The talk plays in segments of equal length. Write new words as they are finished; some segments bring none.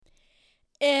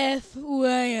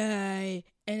FYI,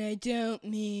 and I don't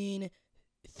mean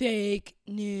fake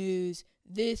news,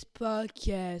 this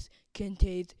podcast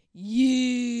contains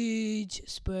huge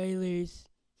spoilers.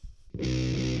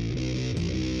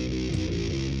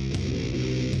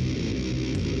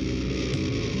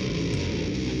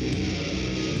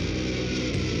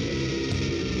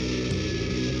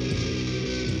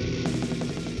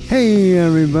 Hey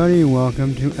everybody,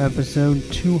 welcome to episode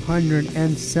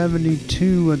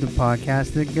 272 of the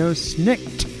podcast that goes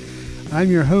Snikt.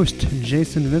 I'm your host,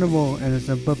 Jason Venable, and it's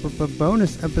a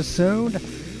bonus episode.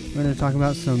 We're going to talk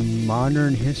about some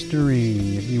modern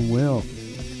history, if you will.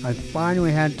 I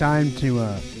finally had time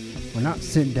to, not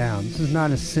sit down. This is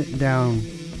not a sit down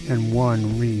and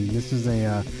one read. This is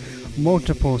a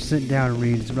multiple sit down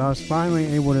reads, but I was finally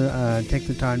able to take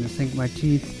the time to sink my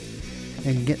teeth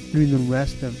and get through the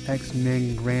rest of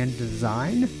X-Men Grand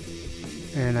Design.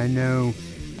 And I know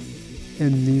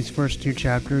in these first two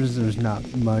chapters there's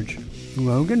not much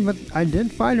Logan, but I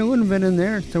did find a little bit in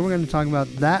there, so we're going to talk about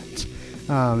that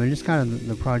and just kind of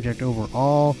the project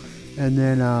overall. And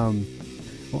then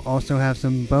we'll also have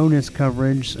some bonus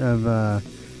coverage of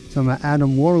some of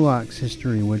Adam Warlock's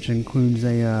history, which includes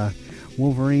a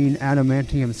Wolverine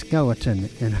adamantium skeleton.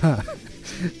 And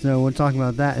so we'll talk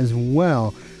about that as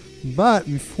well. But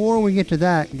before we get to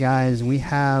that, guys, we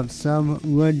have some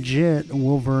legit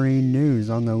Wolverine news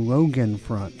on the Logan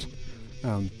front.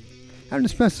 I have to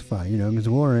specify, because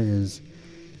Laura is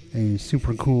a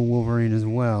super cool Wolverine as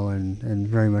well, and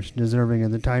very much deserving of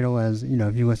the title. As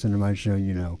if you listen to my show,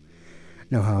 you know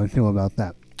how I feel about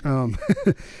that.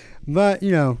 But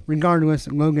regardless,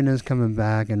 Logan is coming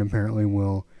back, and apparently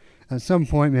will at some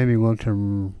point maybe look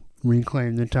to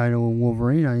reclaim the title of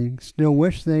Wolverine. I still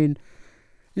wish they'd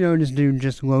just do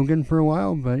just Logan for a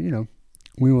while, but,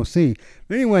 we will see.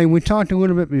 But anyway, we talked a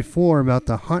little bit before about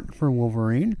The Hunt for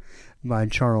Wolverine by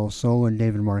Charles Soule and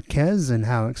David Marquez, and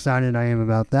how excited I am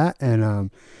about that, and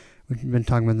we've been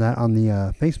talking about that on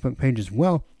the Facebook page as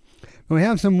well. But we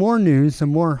have some more news, some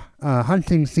more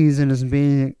hunting season is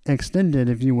being extended,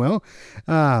 if you will.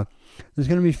 There's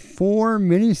going to be 4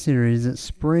 miniseries that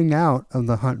spring out of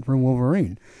The Hunt for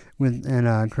Wolverine,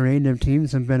 and creative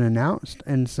teams have been announced,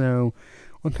 and so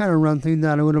we'll kind of run through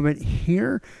that a little bit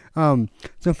here.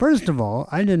 So first of all,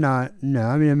 I did not know.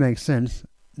 I mean, it makes sense.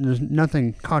 There's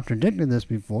nothing contradicted this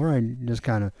before. I just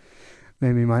kind of,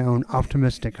 maybe my own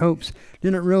optimistic hopes,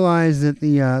 didn't realize that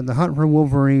the Hunt for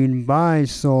Wolverine by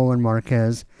Soule and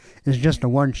Marquez is just a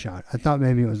one-shot. I thought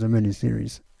maybe it was a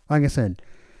miniseries. Like I said,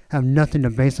 have nothing to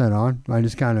base that on. I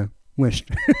just kind of wished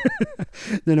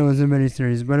that it was a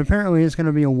miniseries. But apparently it's going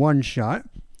to be a one-shot.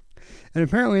 And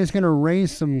apparently it's going to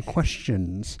raise some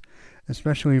questions,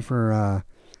 especially for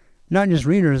not just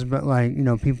readers, but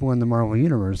people in the Marvel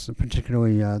Universe,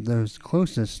 particularly those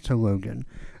closest to Logan.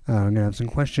 I'm going to have some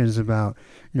questions about,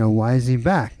 why is he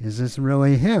back? Is this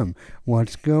really him?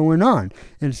 What's going on?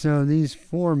 And so these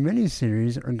 4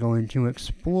 miniseries are going to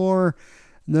explore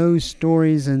those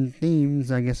stories and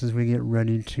themes, I guess, as we get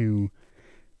ready to,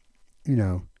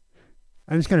 I'm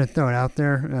just going to throw it out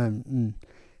there.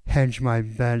 Hedge my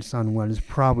bets on what is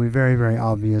probably very, very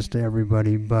obvious to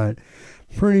everybody, but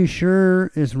pretty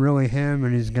sure it's really him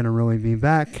and he's going to really be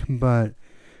back. But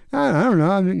I don't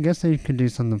know. I guess they could do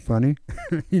something funny.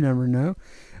 You never know.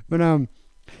 But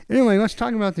anyway, let's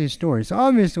talk about these stories. So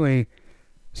obviously,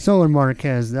 Soule and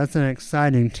Marquez, that's an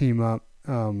exciting team up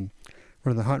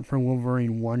for the Hunt for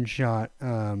Wolverine one-shot.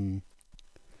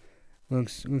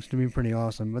 Looks to be pretty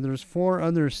awesome. But there's 4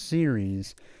 other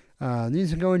series.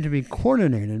 These are going to be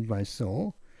coordinated by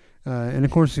Soule. And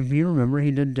of course, if you remember, he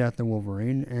did Death of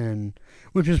Wolverine,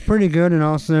 which was pretty good, and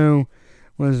also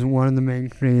was one of the main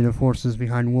creative forces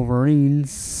behind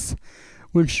Wolverines,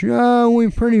 which we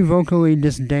pretty vocally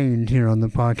disdained here on the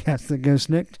podcast that goes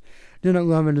Snikt. Didn't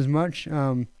love it as much.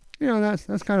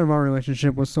 That's kind of our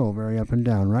relationship with Soule, very up and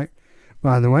down, right?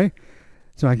 By the way,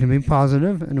 so I can be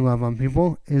positive and love on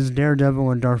people, is Daredevil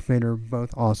and Darth Vader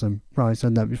both awesome. Probably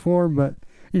said that before, but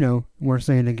we're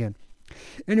saying it again.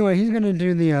 Anyway, he's going to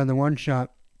do the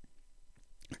one-shot,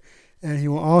 and he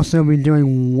will also be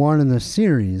doing one of the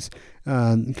series,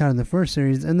 kind of the first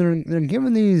series, and they're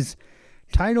giving these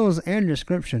titles and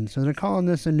descriptions. So they're calling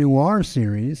this a noir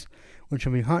series, which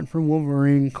will be Hunt for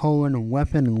Wolverine,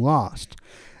 Weapon Lost.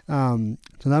 So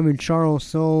that'll be Charles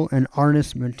Soule and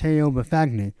artist Matteo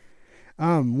Buffagni,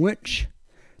 which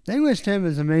they list him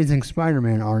as Amazing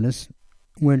Spider-Man artist,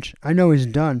 which I know he's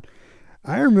done.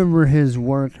 I remember his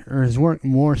work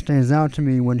more stands out to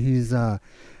me when he's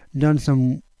done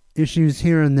some issues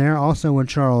here and there, also with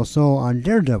Charles Soule on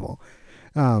Daredevil.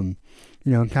 Kind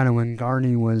of when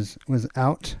Garney was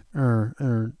out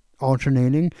or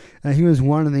alternating. He was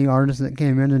one of the artists that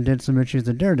came in and did some issues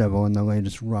of Daredevil in the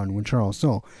latest run with Charles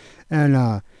Soule.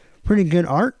 And pretty good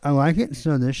art. I like it,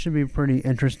 so this should be pretty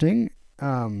interesting.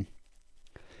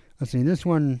 Let's see, this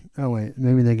one, oh wait,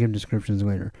 maybe they give descriptions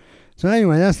later. So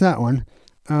anyway, that's that one.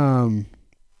 So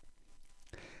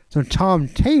Tom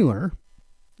Taylor,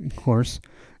 of course,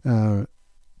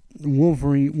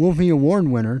 Wolfie Award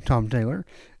winner Tom Taylor,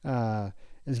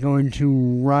 is going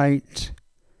to write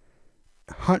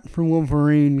Hunt for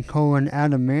Wolverine: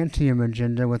 Adamantium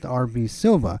Agenda with R.B.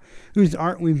 Silva, whose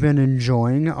art we've been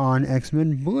enjoying on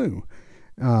X-Men Blue.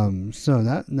 So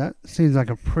that seems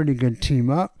like a pretty good team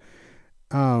up.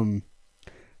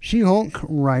 She-Hulk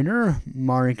writer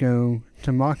Mariko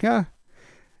Tamaki,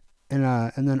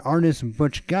 and then artist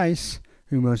Butch Guice,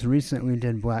 who most recently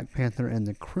did Black Panther and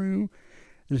The Crew.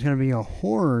 There's going to be a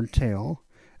horror tale.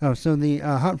 Oh, so the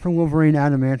Hunt for Wolverine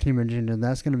Adamantium Agenda,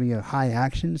 that's going to be a high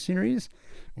action series.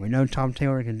 We know Tom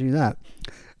Taylor can do that.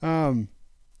 And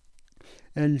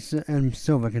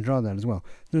Silva can draw that as well.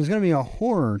 There's going to be a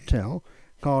horror tale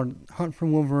called Hunt for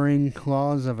Wolverine: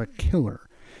 Claws of a Killer.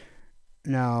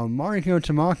 Now, Mariko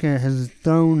Tamaki has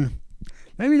thrown,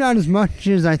 maybe not as much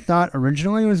as I thought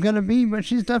originally it was going to be, but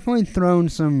she's definitely thrown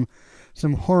some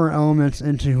horror elements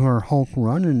into her Hulk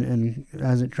run and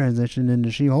as it transitioned into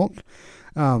She-Hulk.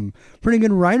 Pretty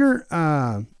good writer.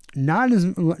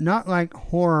 Not like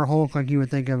horror Hulk like you would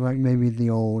think of, like maybe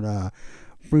the old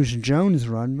Bruce Jones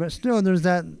run, but still there's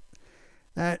that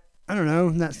I don't know,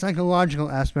 that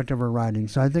psychological aspect of her writing.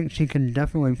 So I think she can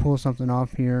definitely pull something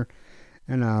off here.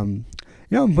 And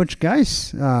Butch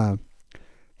Guice,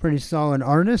 pretty solid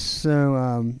artist.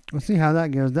 So we'll see how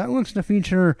that goes. That looks to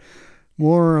feature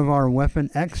more of our Weapon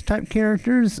X type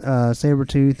characters,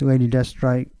 Sabretooth, Lady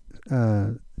Deathstrike,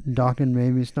 Daken,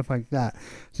 maybe, stuff like that.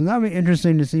 So that'll be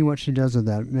interesting to see what she does with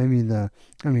that.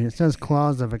 Maybe it says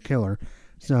Claws of a Killer,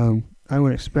 so I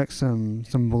would expect some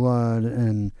blood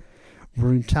and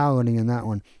brutality in that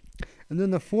one. And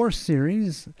then the fourth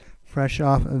series, fresh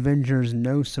off Avengers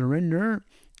No Surrender,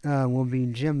 will be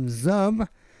Jim Zub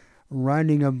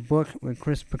writing a book with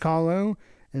Chris Piccolo.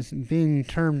 It's being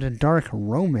termed a dark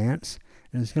romance,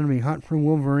 and it's going to be Hunt for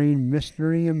Wolverine: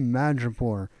 Mystery in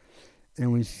Madripoor.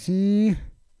 And we see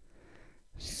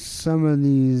some of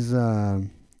these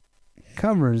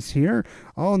covers here.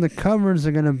 All the covers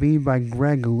are going to be by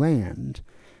Greg Land,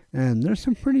 and there's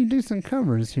some pretty decent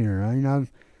covers here. I mean,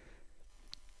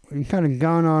 we've kind of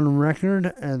gone on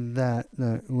record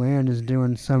that Land is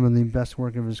doing some of the best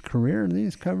work of his career, and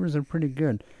these covers are pretty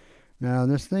good. Now,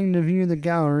 this thing to view the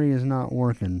gallery is not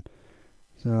working,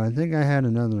 so I think I had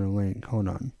another link. Hold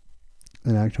on.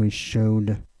 That actually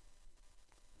showed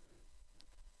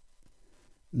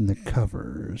the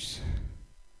covers.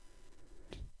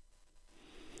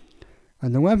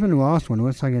 And the Weapon Lost one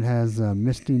looks like it has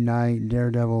Misty Knight,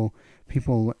 Daredevil,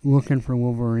 people looking for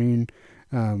Wolverine.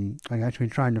 Like actually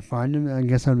trying to find him. I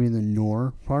guess that would be the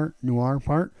noir part.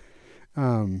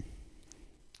 Hold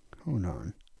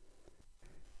on.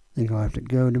 I think I'll have to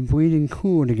go to Bleeding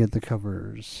Cool to get the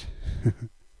covers.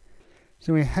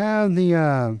 So we have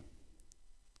the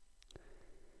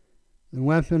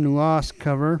Weapon Lost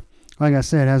cover. Like I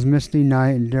said, it has Misty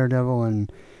Knight and Daredevil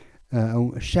and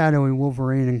a shadowy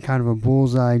Wolverine and kind of a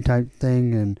bullseye type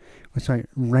thing, and looks like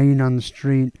rain on the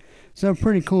street. So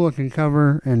pretty cool looking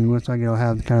cover, and looks like it'll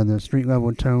have kind of the street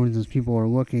level tones as people are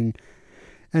looking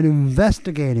and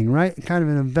investigating, right? Kind of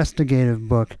an investigative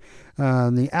book.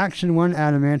 The Action 1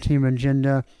 Adamantium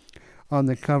Agenda on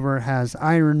the cover has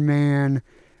Iron Man,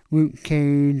 Luke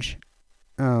Cage,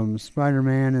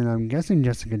 Spider-Man, and I'm guessing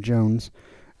Jessica Jones.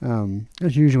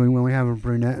 That's usually when we have a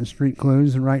brunette in street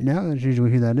clothes right now. That's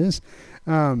usually who that is.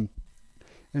 And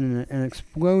an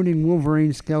exploding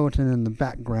Wolverine skeleton in the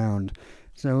background.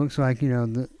 So it looks like,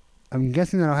 I'm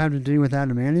guessing that'll have to do with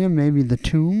adamantium. Maybe the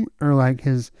tomb, or like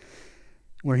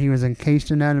where he was encased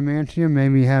in adamantium,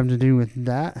 maybe have to do with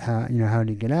that. How did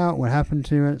he get out? What happened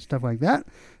to it? Stuff like that.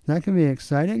 That can be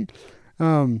exciting.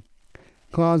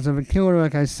 Claws of a Killer,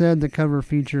 like I said, the cover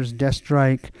features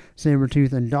Deathstrike,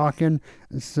 Sabretooth, and Daken.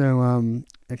 So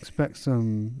expect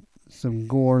some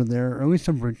gore there, or at least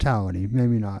some brutality.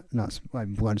 Maybe not like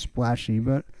blood splashy,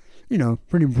 but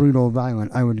pretty brutal,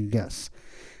 violent, I would guess.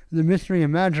 The Mystery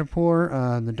in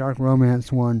Madripoor, the dark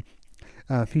romance one,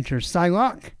 features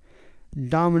Psylocke,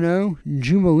 Domino,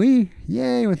 Jubilee,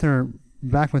 yay, with her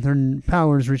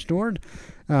powers restored,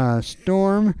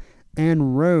 Storm,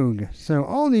 and Rogue. So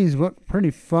all these look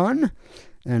pretty fun,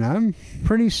 and I'm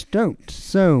pretty stoked.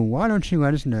 So why don't you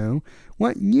let us know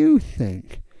what you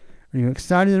think? Are you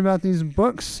excited about these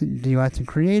books? Do you like the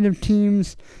creative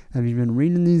teams? Have you been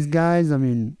reading these guys? I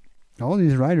mean, all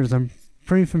these writers I'm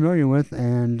pretty familiar with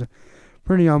and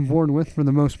pretty on board with for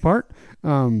the most part.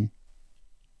 And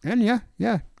yeah,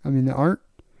 I mean, the art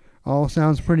all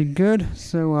sounds pretty good.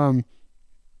 So, I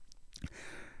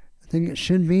think it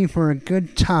should be for a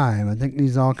good time. I think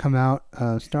these all come out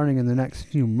starting in the next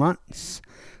few months.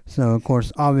 So, of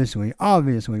course, obviously,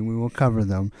 we will cover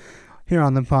them here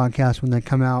on the podcast when they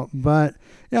come out. But,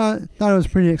 yeah, I thought it was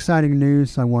pretty exciting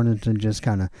news. So I wanted to just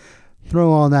kind of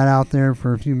throw all that out there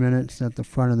for a few minutes at the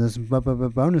front of this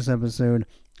bonus episode.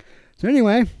 So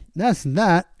anyway, that's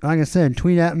that. Like I said,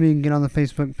 tweet at me and get on the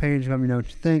Facebook page. Let me know what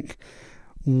you think.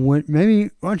 Why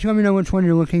don't you let me know which one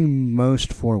you're looking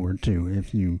most forward to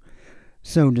if you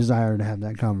so desire to have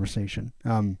that conversation.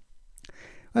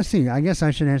 Let's see. I guess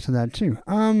I should answer that too.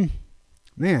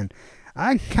 Man,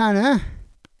 I kind of...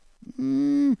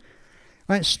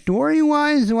 like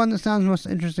story-wise, the one that sounds most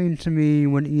interesting to me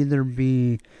would either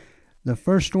be the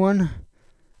first one,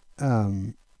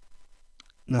 The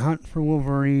Hunt for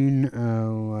Wolverine.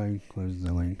 Oh, I closed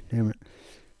the link. Damn it.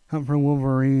 Hunt for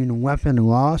Wolverine, Weapon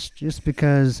Lost. Just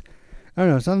because, I don't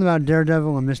know, something about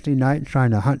Daredevil and Misty Knight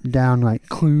trying to hunt down, like,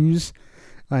 clues.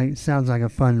 Like, sounds like a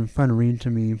fun read to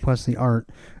me, plus the art.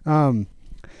 But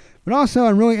also,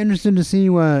 I'm really interested to see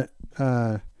what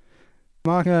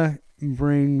Maka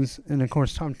brings, and of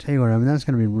course, Tom Taylor. I mean, that's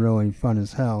going to be really fun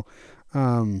as hell.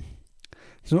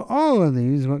 So all of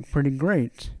these look pretty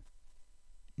great.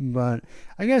 But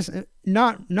I guess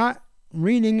not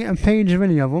reading a page of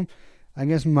any of them. I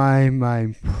guess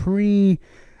my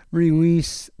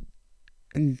pre-release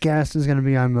guess is going to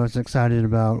be I'm most excited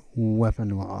about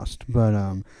Weapon Lost.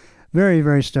 But very,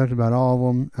 very stoked about all of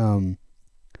them.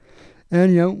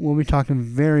 And, we'll be talking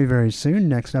very, very soon,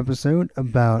 next episode,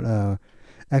 about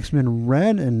X-Men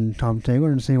Red and Tom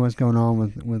Taylor and seeing what's going on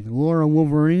with Laura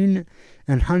Wolverine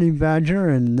and Honey Badger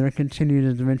and their continued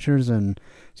adventures, and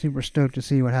super stoked to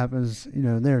see what happens,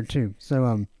 there too.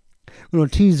 So, little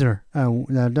teaser.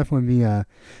 That'll definitely be a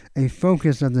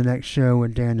focus of the next show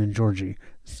with Dan and Georgie.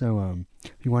 So,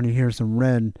 if you want to hear some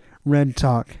red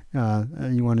talk,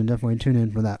 you want to definitely tune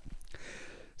in for that.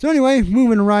 So anyway,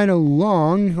 moving right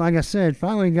along, like I said,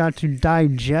 finally got to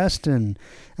digest and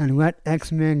let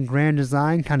X-Men Grand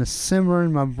Design kind of simmer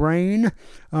in my brain.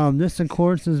 This, of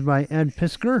course, is by Ed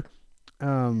Piskor.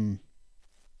 I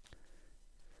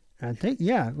think,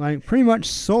 like pretty much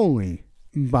solely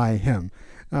by him.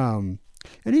 And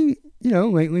he,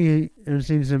 lately it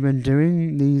seems to have been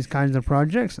doing these kinds of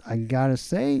projects. I gotta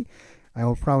say, I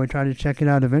will probably try to check it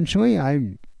out eventually. I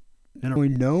didn't really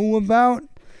know about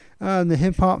the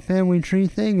Hip Hop Family Tree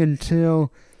thing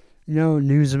until,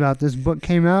 news about this book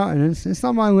came out, and it's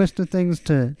on my list of things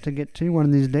to get to one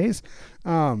of these days.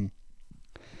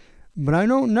 But I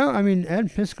don't know. I mean,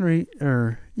 Ed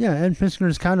Piskor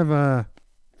is kind of a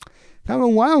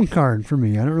wild card for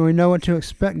me. I don't really know what to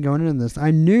expect going into this. I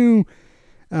knew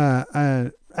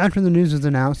after the news was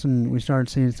announced and we started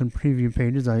seeing some preview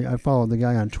pages, I followed the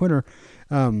guy on Twitter.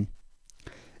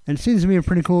 And it seems to be a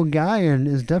pretty cool guy and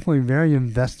is definitely very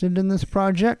invested in this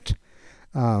project.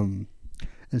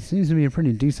 It seems to be a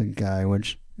pretty decent guy,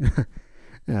 which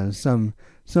some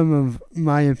of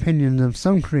my opinions of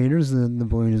some creators, the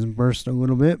balloon has burst a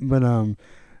little bit, but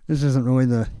this isn't really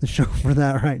the show for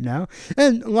that right now.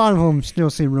 And a lot of them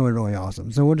still seem really, really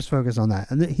awesome. So we'll just focus on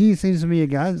that. And he seems to be a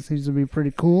guy that seems to be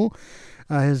pretty cool.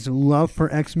 His love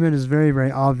for X-Men is very,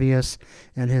 very obvious,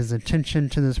 and his attention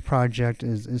to this project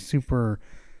is super.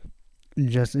 It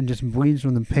just bleeds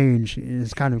from the page.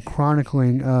 It's kind of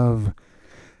chronicling of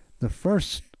the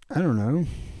first, I don't know,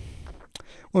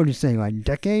 what would you say, like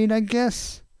decade, I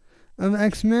guess, of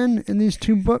X-Men in these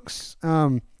two books.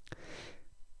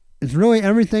 It's really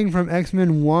everything from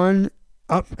X-Men 1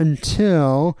 up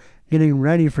until getting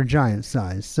ready for Giant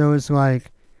Size. So it's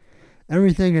like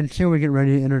everything until we get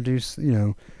ready to introduce,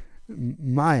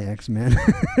 my X-Men,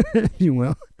 if you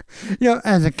will.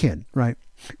 As a kid, right?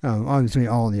 Obviously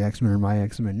all the X-Men are my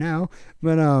X-Men now,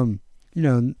 but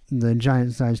the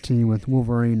Giant Size team with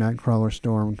Wolverine, Nightcrawler,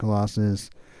 Storm,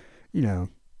 Colossus,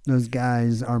 those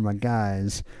guys are my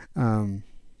guys. But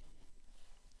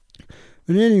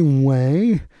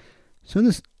anyway, so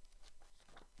this,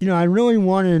 I really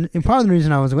wanted, and part of the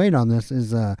reason I was late on this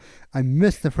is I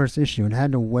missed the first issue and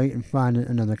had to wait and find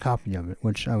another copy of it,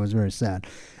 which I was very sad.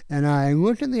 And I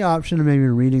looked at the option of maybe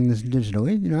reading this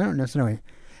digitally. I don't necessarily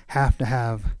have to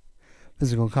have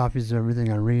physical copies of everything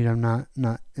I read. I'm not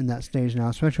in that stage now,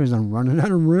 especially as I'm running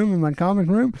out of room in my comic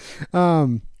room.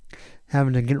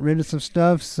 Having to get rid of some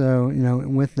stuff. So,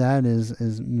 with that is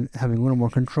having a little more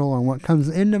control on what comes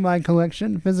into my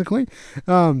collection physically.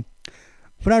 But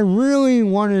But I really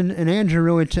wanted, and Andrew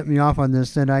really tipped me off on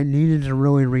this, that I needed to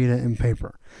really read it in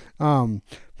paper.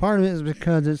 Part of it is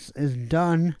because it's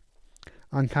done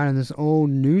on kind of this old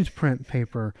newsprint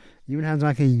paper. It even has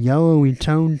like a yellowy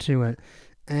tone to it,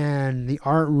 and the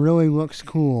art really looks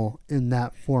cool in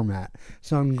that format.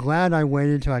 So I'm glad I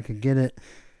waited till I could get it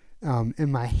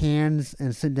in my hands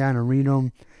and sit down and read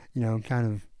them, kind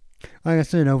of, like I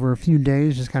said, over a few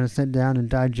days, just kind of sat down and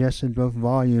digested both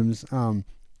volumes.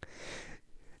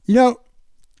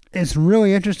 It's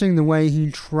really interesting the way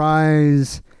he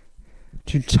tries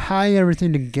to tie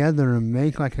everything together and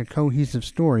make like a cohesive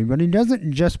story. But he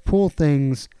doesn't just pull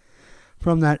things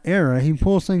from that era. He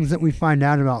pulls things that we find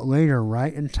out about later,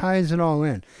 right? And ties it all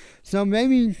in. So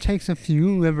maybe he takes a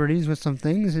few liberties with some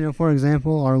things. For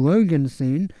example, our Logan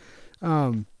scene.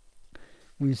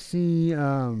 We see...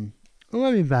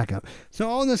 let me back up. So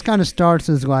all this kind of starts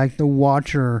as like the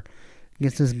Watcher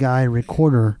gets this guy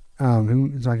recorder,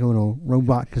 who's like a little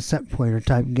robot cassette player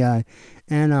type guy.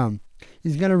 And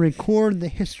he's going to record the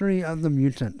history of the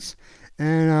mutants.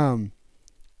 And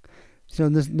so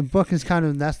the book is kind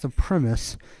of, that's the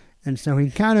premise. And so he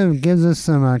kind of gives us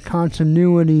some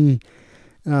continuity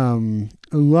 11,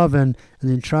 and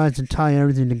he tries to tie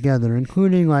everything together,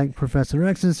 including like Professor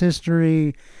X's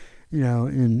history,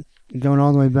 and going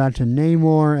all the way back to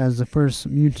Namor as the first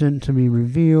mutant to be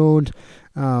revealed.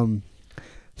 So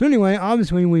anyway,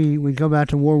 obviously we go back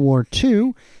to World War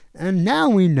II, and now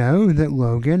we know that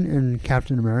Logan and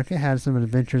Captain America had some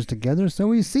adventures together, so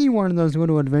we see one of those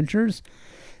little adventures.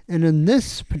 And in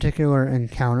this particular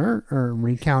encounter, or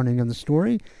recounting of the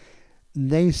story,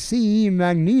 they see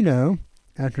Magneto,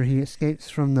 after he escapes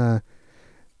from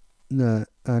the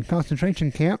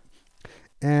concentration camp,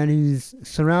 and he's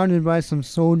surrounded by some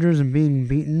soldiers and being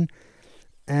beaten,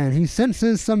 and he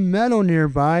senses some metal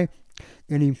nearby,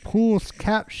 and he pulls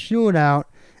Cap's shield out,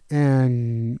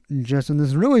 and just in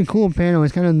this really cool panel,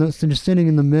 he's kind of just sitting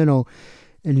in the middle,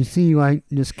 and you see like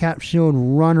this Cap shield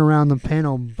run around the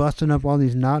panel, busting up all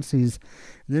these Nazis,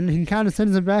 and then he kind of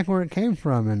sends it back where it came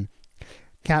from, and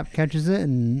Cap catches it,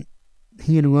 and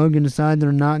he and Logan decide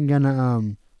they're not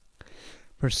gonna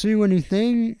pursue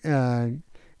anything.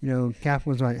 Cap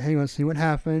was like, hey, let's see what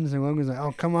happens, and Logan's like,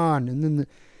 oh, come on, and then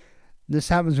this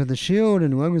happens with the shield,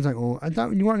 and Logan's like, well, I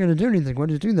thought you weren't going to do anything. What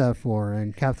did you do that for?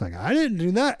 And Cap's like, I didn't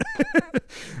do that.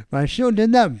 My shield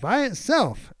did that by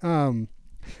itself.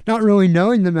 Not really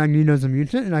knowing that Magneto's a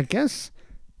mutant, and I guess,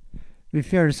 to be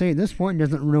fair to say at this point, he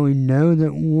doesn't really know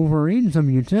that Wolverine's a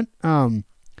mutant.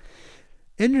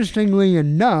 Interestingly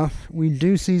enough, we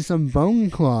do see some bone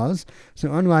claws.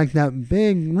 So unlike that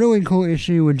big, really cool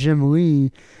issue with Jim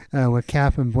Lee, with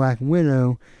Cap and Black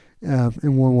Widow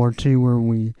in World War II,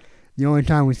 where the only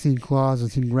time we see claws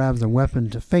is he grabs a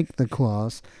weapon to fake the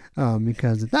claws,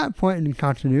 because at that point in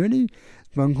continuity,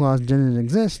 bone claws didn't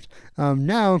exist.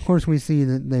 Now, of course, we see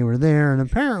that they were there and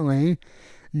apparently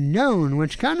known,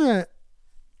 which kind of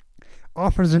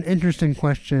offers an interesting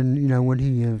question. Would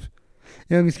he have...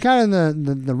 it's kind of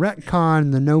the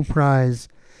retcon, the no prize,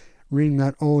 reading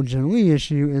that old Jim Lee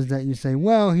issue, is that you say,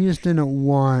 well, he just didn't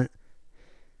want,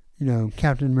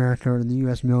 Captain America or the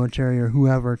U.S. military or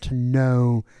whoever to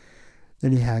know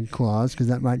that he had claws, because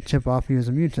that might tip off he was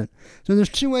a mutant. So there's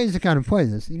two ways to kind of play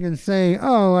this. You can say,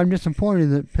 oh, I'm disappointed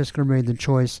that Piskor made the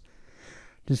choice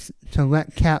to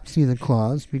let Cap see the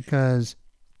claws, because,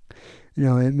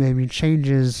 it maybe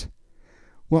changes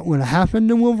what would have happened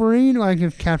to Wolverine, like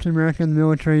if Captain America and the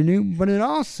military knew, but it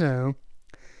also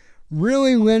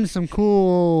really lends some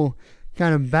cool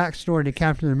kind of backstory to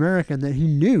Captain America, that he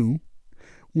knew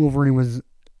Wolverine was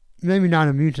maybe not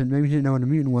a mutant, maybe he didn't know what a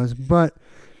mutant was, but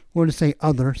we'll just say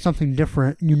other, something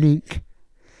different, unique,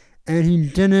 and he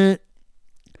didn't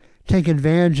take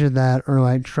advantage of that or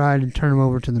like try to turn him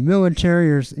over to the military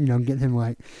or get him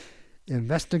like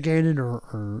investigated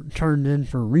or turned in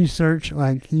for research.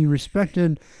 Like, he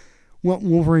respected what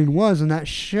Wolverine was, and that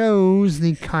shows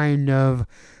the kind of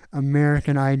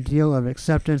American ideal of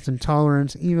acceptance and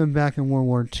tolerance even back in World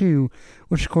War II,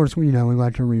 which of course we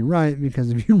like to rewrite,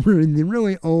 because if you read the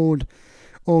really old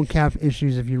Cap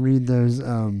issues, if you read those,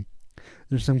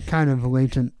 there's some kind of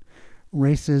latent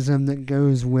racism that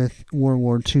goes with World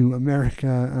War II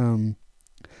America,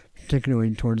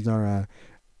 particularly towards our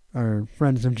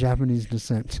friends of Japanese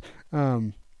descent.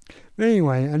 But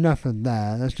anyway, enough of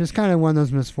that. That's just kind of one of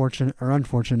those misfortunate or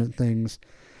unfortunate things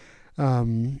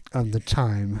of the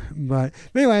time. But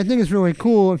anyway, I think it's really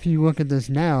cool if you look at this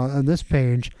now, on this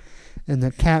page, and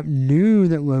that Cap knew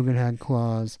that Logan had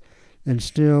claws, and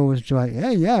still was like,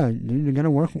 hey, yeah, we're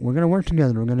gonna work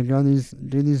together. We're gonna go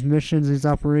do these missions, these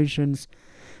operations,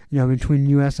 between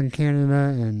U.S. and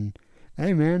Canada. And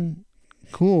hey, man,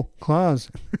 cool claws.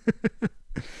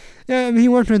 Yeah, I mean, he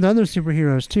worked with other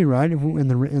superheroes too, right? In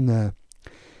the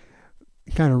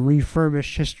kind of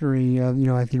refurbished history of,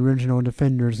 like the original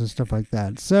Defenders and stuff like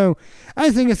that. So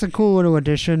I think it's a cool little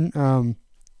addition.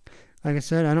 Like I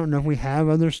said, I don't know if we have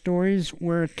other stories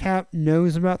where Cap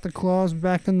knows about the claws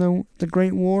back in the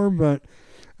Great War, but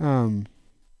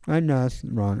I know that's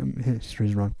wrong.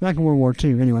 History's wrong. Back in World War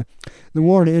II, anyway. The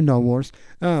war to end all wars,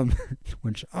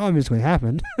 which obviously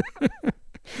happened.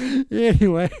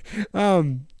 Anyway, I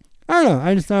don't know.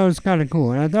 I just thought it was kind of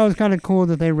cool. And I thought it was kind of cool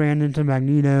that they ran into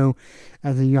Magneto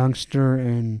as a youngster,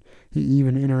 and he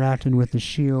even interacted with the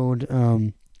Shield.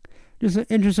 Just an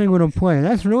interesting little play.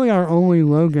 That's really our only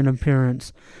Logan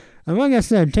appearance. Like I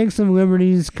said, takes some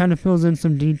liberties, kind of fills in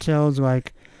some details,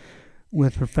 like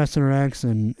with Professor X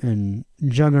and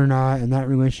Juggernaut and that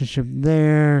relationship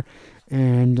there,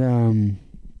 and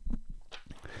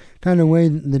kind of way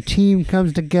the team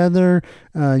comes together,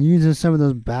 uses some of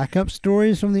those backup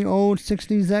stories from the old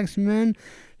 60s X-Men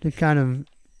to kind of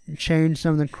change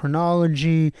some of the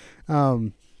chronology.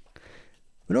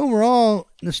 But overall,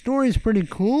 the story's pretty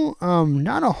cool.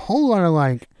 Not a whole lot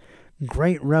of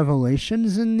great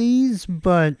revelations in these,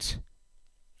 but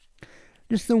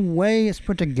just the way it's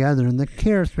put together and the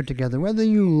care it's put together, whether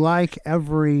you like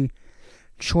every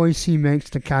choice he makes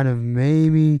to kind of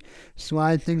maybe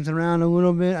slide things around a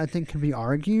little bit, I think can be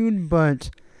argued,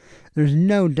 but there's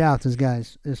no doubt this guy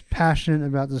is passionate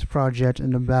about this project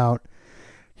and about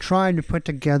trying to put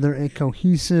together a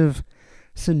cohesive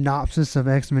synopsis of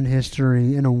X-Men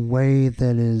history in a way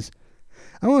that is,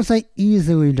 I won't say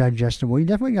easily digestible. You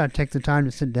definitely got to take the time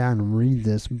to sit down and read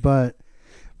this, but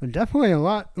definitely a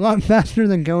lot faster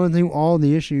than going through all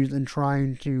the issues and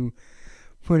trying to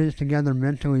put it together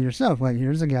mentally yourself.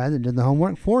 Here's a guy that did the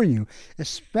homework for you.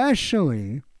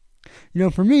 Especially,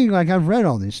 for me, I've read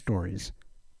all these stories,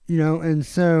 and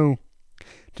so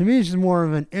to me it's just more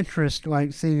of an interest,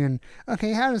 seeing,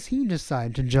 okay, how does he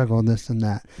decide to juggle this and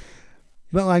that?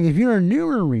 But if you're a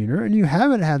newer reader and you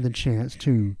haven't had the chance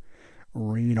to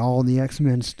read all the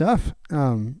X-Men stuff,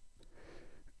 from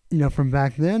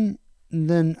back then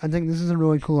I think this is a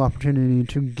really cool opportunity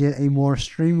to get a more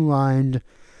streamlined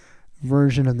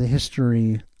version of the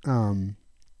history, and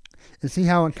see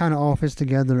how it kind of all fits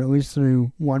together, at least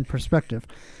through one perspective.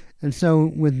 And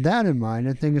so with that in mind,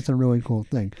 I think it's a really cool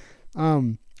thing.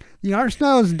 The art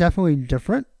style is definitely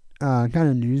different, kind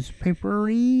of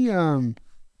newspapery, kind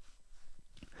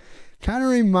of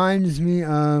reminds me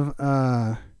of,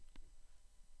 I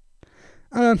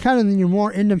don't know, kind of your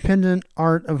more independent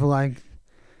art of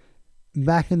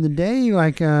back in the day,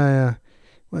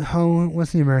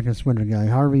 what's the American Splinter guy?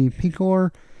 Harvey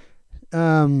Pecor.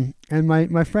 And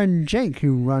my friend Jake,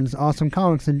 who runs Awesome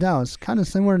Comics in Dallas, kind of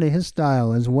similar to his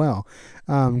style as well.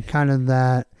 Kind of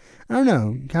that, I don't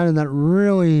know, kind of that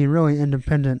really, really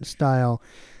independent style.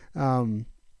 And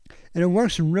it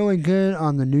works really good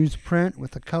on the newsprint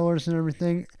with the colors and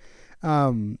everything.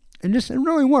 It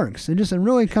really works. It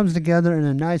really comes together in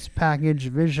a nice package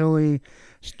visually,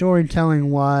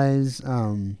 storytelling wise.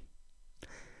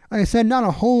 Like I said, not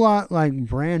a whole lot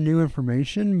brand new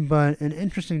information, but an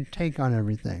interesting take on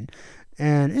everything.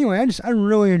 And anyway, I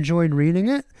really enjoyed reading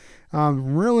it.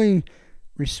 Really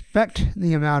respect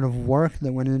the amount of work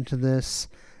that went into this.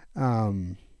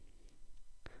 You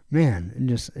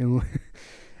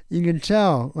can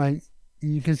tell,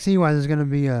 you can see why there's going to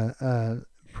be a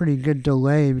pretty good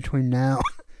delay between now,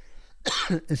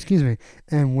 excuse me,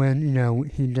 and when,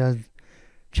 he does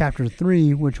Chapter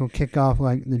 3, which will kick off,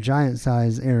 the giant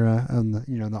size era of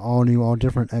the all new, all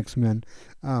different X-Men,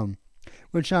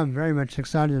 which I'm very much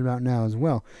excited about now as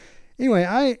well.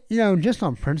 Anyway, just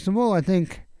on principle, I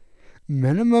think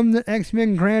minimum that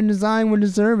X-Men Grand Design would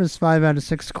deserve is 5 out of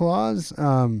 6 claws,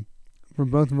 for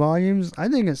both volumes. I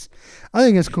think it's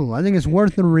cool. I think it's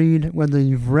worth the read, whether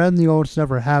you've read the old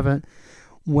stuff or haven't,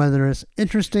 whether it's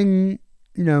interesting,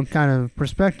 kind of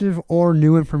perspective or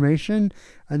new information.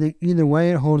 I think either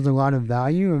way it holds a lot of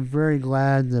value. I'm very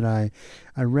glad that I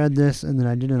read this and that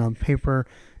I did it on paper.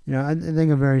 I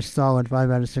think a very solid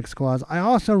 5 out of 6 claws. I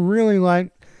also really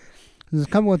like, there's a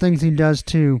couple of things he does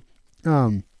too.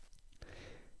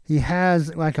 He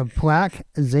has a plaque,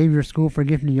 Xavier School for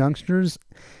Gifted Youngsters,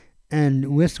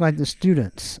 and lists the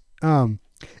students. And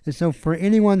so for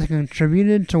anyone that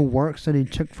contributed to works that he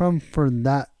took from for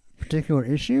that particular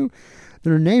issue,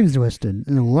 their names listed.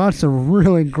 And lots of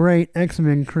really great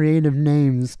X-Men creative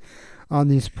names on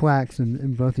these plaques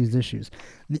in both these issues.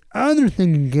 The other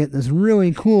thing you get that's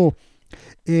really cool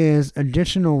is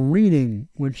additional reading,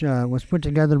 which was put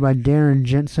together by Darren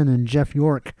Jensen and Jeff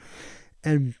York,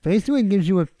 and basically gives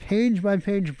you a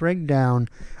page-by-page breakdown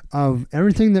of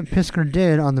everything that Pisker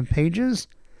did on the pages,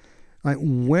 like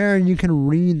where you can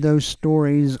read those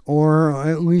stories, or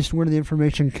at least where the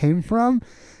information came from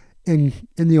in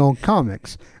the old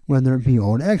comics, whether it be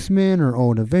old X-Men or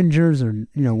old Avengers or,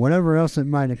 whatever else it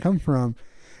might have come from.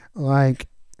 Like,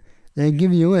 they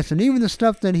give you a list. And even the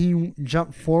stuff that he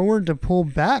jumped forward to pull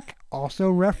back also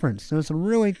referenced. So it's a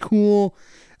really cool,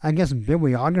 I guess,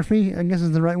 bibliography, I guess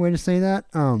is the right way to say that.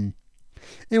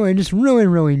 Anyway, just really,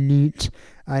 really neat.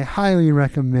 I highly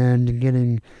recommend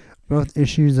getting both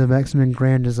issues of X-Men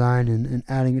Grand Design and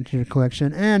adding it to your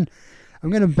collection. And I'm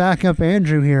going to back up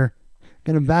Andrew here.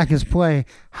 Going to back his play.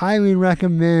 Highly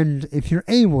recommend, if you're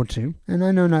able to, and I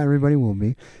know not everybody will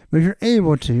be, but if you're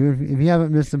able to, if you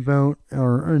haven't missed the boat,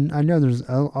 or I know there's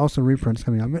also reprints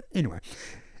coming out, but anyway,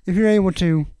 if you're able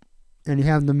to, and you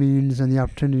have the means and the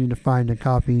opportunity to find a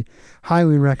copy,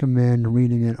 highly recommend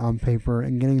reading it on paper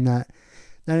and getting that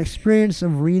experience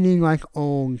of reading like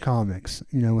old comics,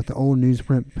 with the old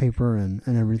newsprint paper and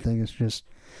everything.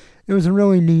 It was a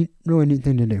really neat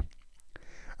thing to do.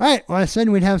 All right, well, I said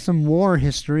we'd have some war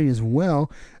history as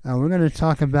well. We're going to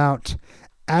talk about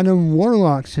Adam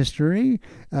Warlock's history,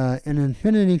 an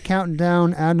Infinity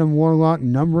Countdown, Adam Warlock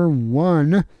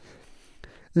 #1.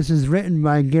 This is written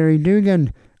by Gary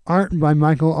Dugan, art by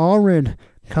Michael Allred,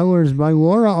 colors by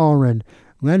Laura Allred,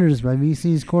 letters by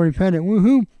VC's Corey Pettit,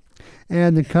 woohoo!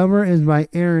 And the cover is by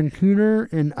Aaron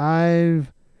Cooter and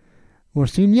Ive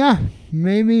Warsinia,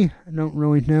 maybe? I don't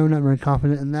really know, not very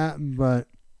confident in that, but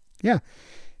yeah.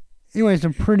 Anyway, it's a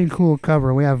pretty cool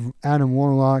cover. We have Adam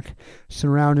Warlock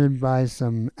surrounded by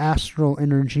some astral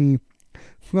energy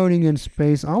floating in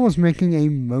space, almost making a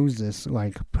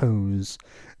Moses-like pose.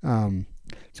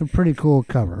 It's a pretty cool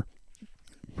cover.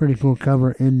 Pretty cool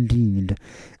cover indeed.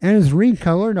 And it's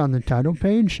recolored on the title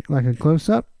page, like a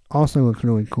close-up. Also looks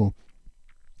really cool.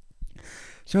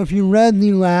 So if you read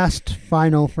the last,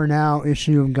 final, for now,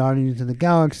 issue of Guardians of the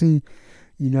Galaxy,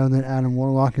 you know that Adam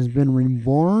Warlock has been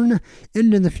reborn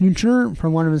into the future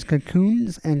from one of his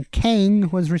cocoons, and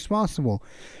Kang was responsible.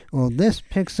 Well, this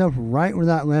picks up right where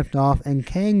that left off, and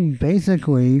Kang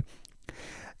basically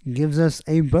gives us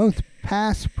a both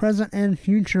past, present, and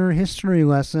future history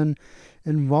lesson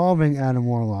involving Adam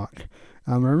Warlock.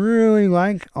 I really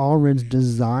like Allred's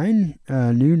design,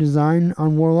 new design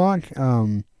on Warlock.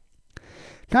 Kind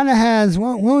of has,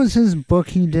 what was his book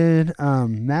he did?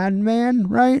 Madman,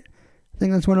 right? I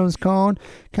think that's what it was called.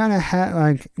 Kind of had,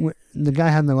 like, the guy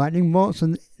had the lightning bolt.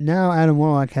 So now Adam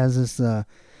Warlock has this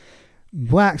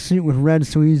black suit with red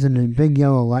sleeves and a big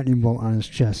yellow lightning bolt on his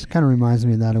chest. Kind of reminds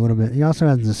me of that a little bit. He also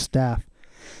has the staff.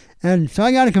 And so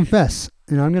I got to confess,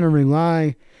 I'm going to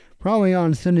rely probably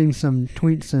on sending some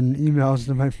tweets and emails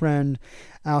to my friend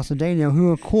Al Cedeno,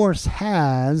 who of course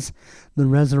has the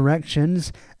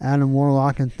Resurrections, Adam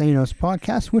Warlock and Thanos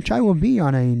podcast, which I will be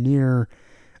on a near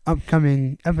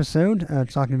upcoming episode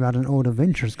talking about an old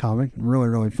Avengers comic. Really,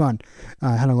 really fun.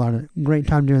 I had a lot of great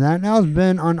time doing that. And Al's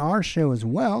been on our show as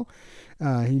well.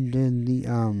 He did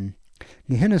the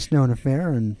Gehenna Stone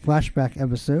affair and flashback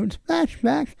episodes.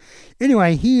 Flashback!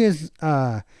 Anyway, he is,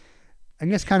 I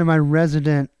guess, kind of my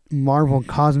resident Marvel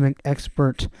cosmic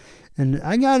expert. And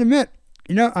I gotta admit,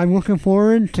 I'm looking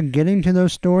forward to getting to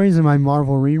those stories in my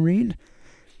Marvel reread.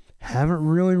 Haven't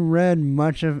really read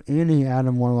much of any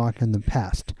Adam Warlock in the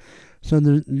past. So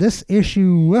this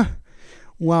issue,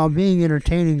 while being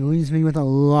entertaining, leaves me with a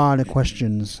lot of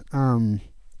questions. Or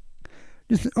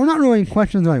not really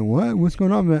questions like, what's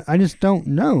going on? But I just don't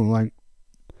know. Like,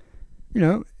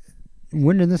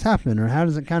 when did this happen? Or how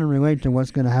does it kind of relate to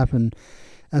what's going to happen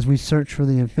as we search for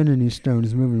the Infinity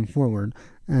Stones moving forward?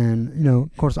 And,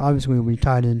 of course, obviously we'll be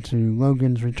tied into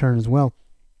Logan's return as well.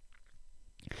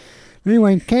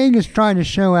 Anyway, Kang is trying to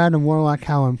show Adam Warlock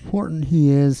how important he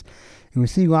is. And we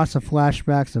see lots of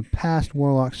flashbacks of past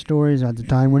Warlock stories at the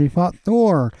time when he fought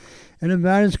Thor, and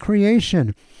about his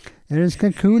creation, and his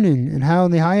cocooning, and how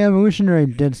the High Evolutionary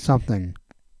did something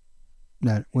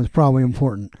that was probably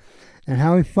important, and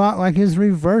how he fought like his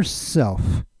reverse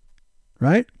self,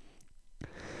 right?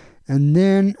 And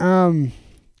then,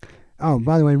 oh,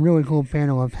 by the way, really cool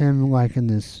panel of him like in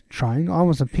this triangle,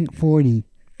 almost a Pink Floyd-y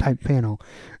type panel.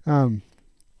 And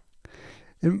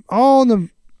all the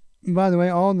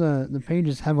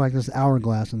pages have like this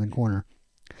hourglass in the corner.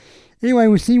 Anyway,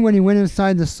 we see when he went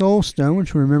inside the Soul Stone,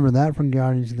 which we remember that from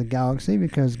Guardians of the Galaxy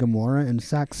because Gamora and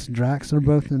Sax Drax are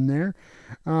both in there.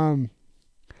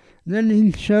 Then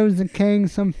he shows the Kang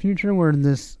some future where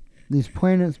these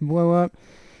planets blow up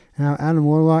and how Adam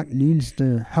Warlock needs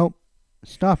to help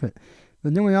stop it.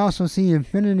 But then we also see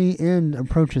Infinity End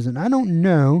approaches, and I don't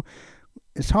know.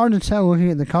 It's hard to tell looking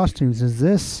at the costumes. Is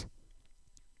this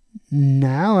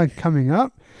now, like coming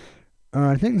up.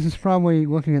 I think this is probably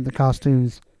looking at the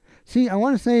costumes. See, I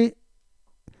want to say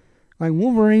like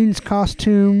Wolverine's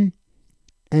costume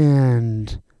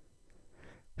and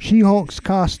She-Hulk's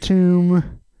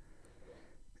costume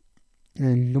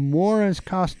and Gamora's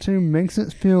costume makes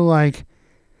it feel like,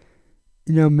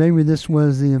 maybe this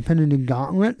was the Infinity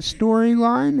Gauntlet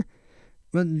storyline,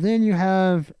 but then you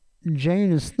have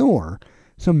Jane as Thor.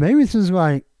 So maybe this is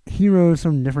like heroes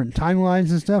from different timelines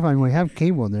and stuff. I mean, we have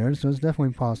Cable there, so it's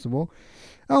definitely possible.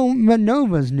 Oh, but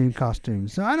Nova's new costume,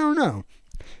 so I don't know.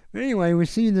 But anyway, we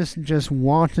see this just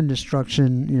wanton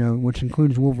destruction, which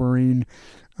includes Wolverine.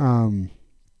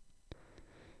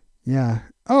 Yeah.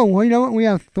 Oh, well, you know what? We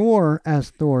have Thor as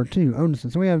Thor, too.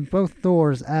 Odinson. So we have both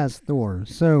Thors as Thor.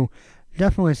 So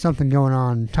definitely something going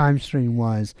on time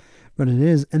stream-wise. But it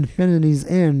is Infinity's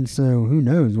End, so who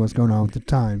knows what's going on with the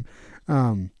time.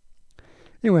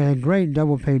 Anyway, a great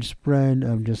double-page spread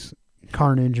of just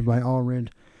carnage by Allred.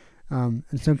 And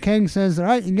so Kang says, all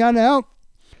right, you got to help.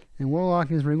 And Warlock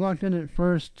is reluctant at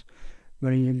first,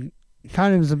 but he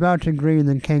kind of is about to agree, and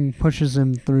then Kang pushes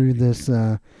him through this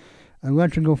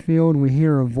electrical field. We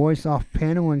hear a voice off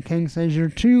panel, and Kang says, you're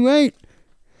too late.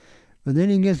 But then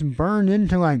he gets burned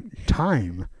into, like,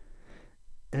 time.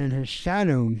 And his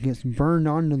shadow gets burned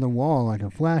onto the wall like a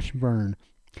flash burn.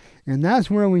 And that's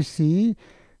where we see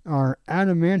our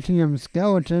adamantium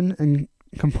skeleton, and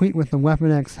complete with the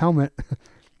Weapon X helmet.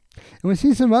 And we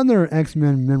see some other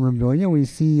X-Men memorabilia. We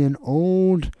see an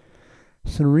old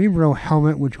Cerebro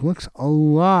helmet, which looks a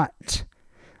lot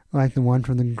like the one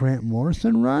from the Grant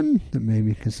Morrison run that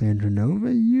maybe Cassandra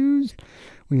Nova used.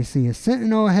 We see a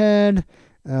Sentinel head.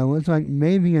 Looks like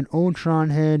maybe an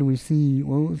Ultron head. We see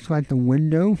what looks like the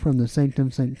window from the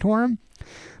Sanctum Sanctorum.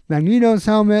 Magneto's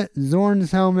helmet.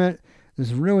 Zorn's helmet.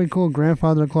 This really cool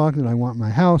grandfather clock that I want in my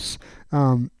house.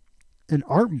 An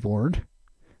artboard,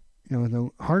 with a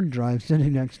hard drive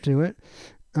sitting next to it.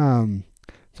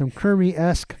 Some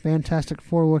Kirby-esque Fantastic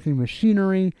Four-looking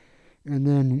machinery. And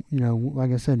then,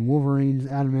 like I said, Wolverine's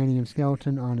adamantium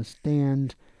skeleton on a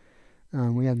stand.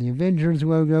 We have the Avengers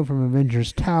logo from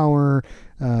Avengers Tower.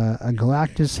 A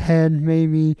Galactus head,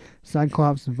 maybe.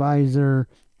 Cyclops visor.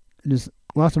 Just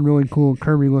lots of really cool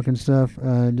Kirby-looking stuff.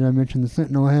 Did I mention the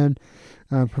Sentinel head?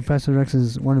 Professor X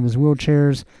is one of his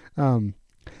wheelchairs.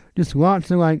 Just lots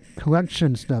of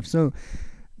collection stuff. So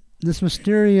this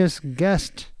mysterious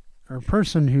guest or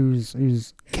person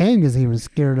who's Kang is even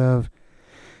scared of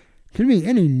could be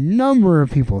any number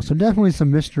of people. So definitely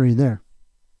some mystery there.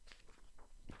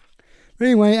 But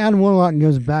anyway, Adam Warlock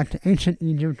goes back to ancient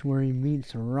Egypt where he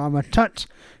meets Rama Tut,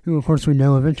 who of course we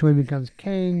know eventually becomes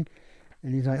Kang.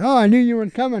 And he's like, oh, I knew you were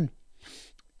coming.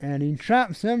 And he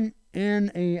traps him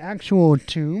in a actual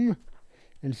tomb.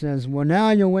 And says, well, now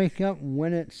you'll wake up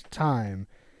when it's time.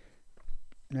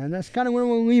 And that's kind of where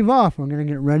we'll leave off. We're going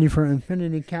to get ready for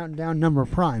Infinity Countdown number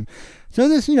prime. So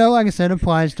this, like I said,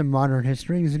 applies to modern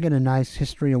history. You get a nice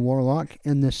history of Warlock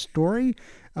in this story.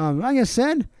 Like I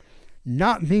said,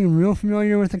 not being real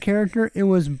familiar with the character, it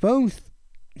was both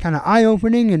kind of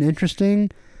eye-opening and interesting,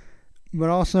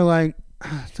 but also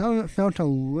some of it felt a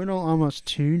little almost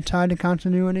too tied to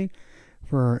continuity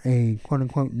for a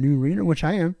quote-unquote new reader, which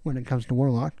I am when it comes to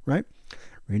Warlock, right?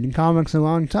 Reading comics a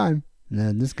long time.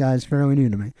 This guy's fairly new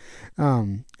to me.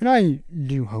 And I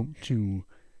do hope to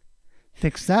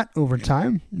fix that over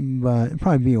time, but it'll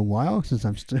probably be a while since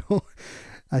I'm still,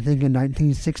 I think, in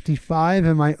 1965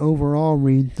 in my overall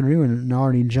read-through, and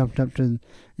already jumped up to,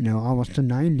 almost to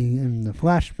 90 in the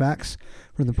flashbacks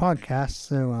for the podcast.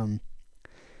 So,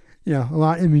 a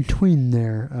lot in between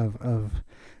there of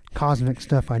cosmic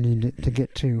stuff I need to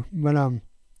get to. But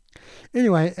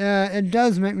anyway, it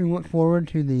does make me look forward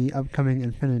to the upcoming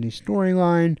Infinity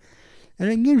storyline, and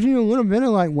it gives you a little bit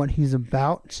of what he's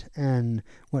about and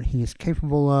what he is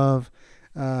capable of.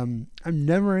 I'm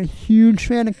never a huge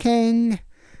fan of Kang,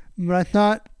 but I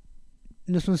thought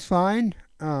this was fine.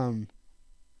 And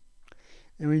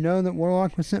we know that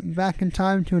Warlock was sent back in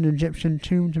time to an Egyptian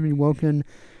tomb to be woken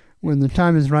when the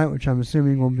time is right, which I'm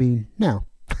assuming will be now.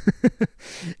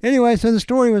 Anyway, so the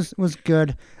story was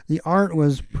good. The art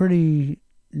was pretty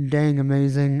dang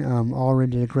amazing.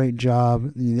 Allred did a great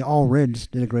job. The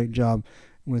Allreds did a great job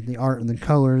with the art and the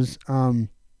colors.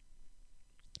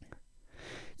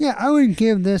 Yeah, I would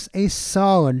give this a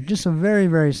solid, just a very,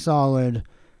 very solid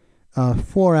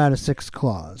 4 out of 6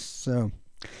 claws. So,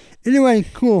 anyway,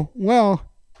 cool. Well,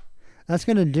 that's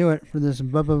going to do it for this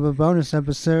bonus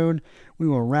episode. We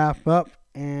will wrap up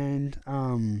and,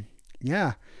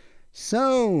 yeah.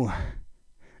 So,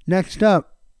 next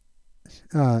up,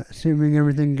 assuming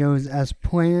everything goes as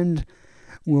planned,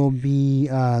 will be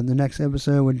the next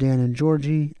episode with Dan and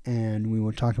Georgie, and we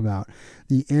will talk about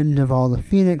the end of all the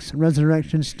Phoenix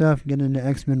Resurrection stuff, get into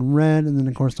X-Men Red, and then,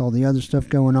 of course, all the other stuff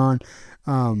going on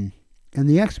in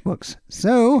the X-Books.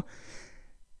 So,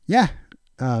 yeah,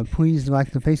 please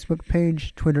like the Facebook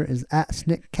page. Twitter is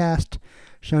 @SnickCast.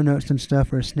 Show notes and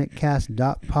stuff are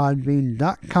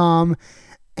snickcast.podbean.com.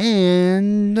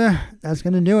 And that's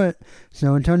going to do it.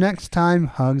 So until next time,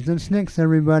 hugs and snicks,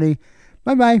 everybody.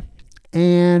 Bye-bye.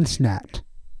 And snapped.